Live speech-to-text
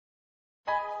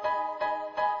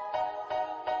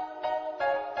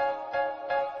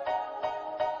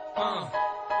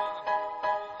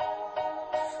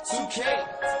2K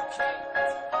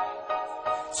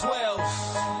 12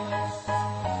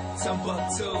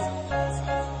 Timbuktu.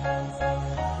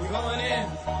 We going in.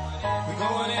 We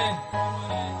going in.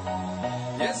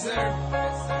 Yes, sir.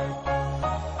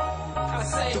 I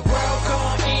say the world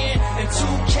going in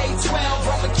 2K12.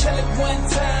 I'ma kill it one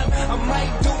time. I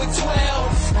might do it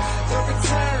 12. The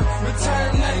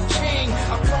return of the king.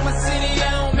 I put my city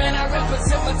on, man. I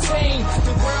represent my team.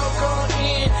 The world going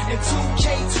in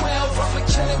 2K12. I'ma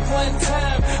kill it one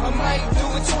time. I might do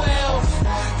it 12.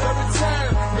 The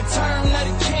return of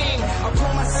the king. I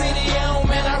put my city on,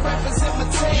 man. I represent my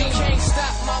team. You can't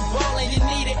stop my ballin'. You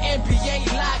need an NBA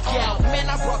lockout. Man,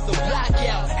 I brought the block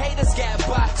out. Haters got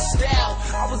boxed out.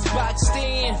 I was boxed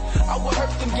in. I would hurt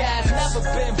them guys. Never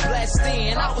been blessed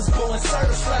in. I was born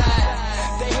certified.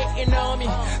 They hating on me.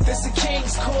 This a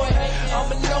king's court.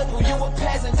 I'm a noble. You a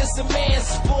peasant. This a man's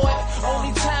sport.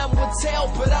 Only time will tell,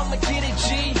 but I'ma get it,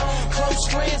 G. Close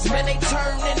friends, man, they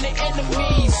turn into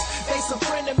enemies. They some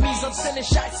frenemies. I'm sending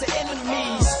shots to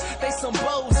enemies. They some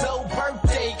bozo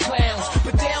birthday clowns,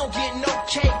 but they don't get no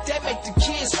cake. That make the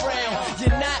kids frown.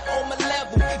 You're not on my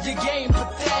level. Your game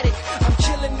pathetic. I'm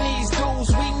killing these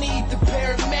dudes. We need the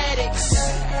paramedics.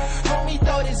 Homie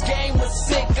thought his game was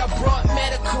sick. I brought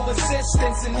medical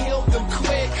assistance and healed them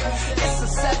quick. It's a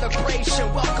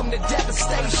celebration. Welcome to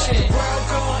devastation. World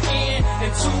going in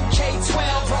 2K12.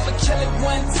 I'ma kill it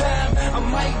one time. I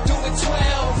might do it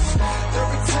 12. The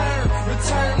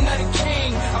return of the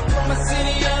king. I put my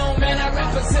city on, man. I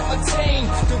represent my team.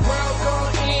 The world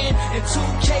going in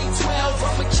 2K12.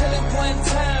 I'ma kill it one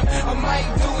time. I might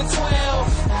do it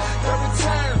 12. The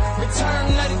return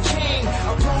of the king.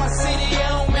 I put my city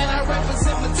on, man. I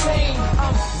represent my team.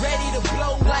 I'm ready to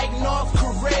blow like North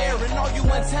Korea, and all you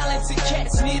untalented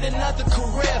cats need another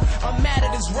career. I'm mad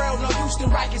at this world, no Houston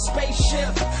rocket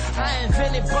spaceship. I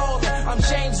invented ballin', I'm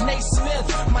James Naismith.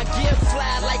 My gear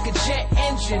fly like a jet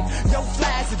engine. Yo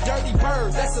fly's a dirty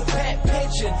bird, that's a pet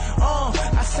pigeon.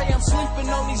 I say I'm sleeping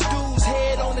on these dudes'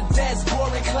 head on the desk,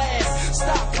 boring class.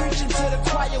 Stop preaching to the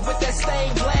choir with that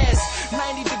stained glass.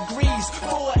 90 degrees,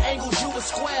 4 angles, you a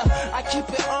square. I keep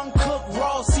it uncooked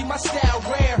raw, see my style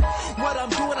rare. What I'm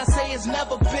doing, I say it's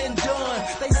never been done.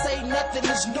 They say nothing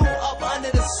is new up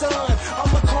under the sun.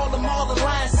 I'ma call them all the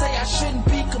line, say I shouldn't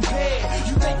be compared.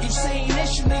 You think you've seen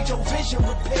this, you need your vision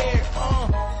repaired.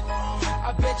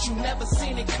 I bet you never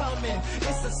seen it coming.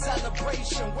 It's a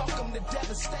celebration, welcome to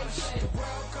devastation.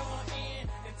 World going in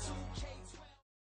 2K.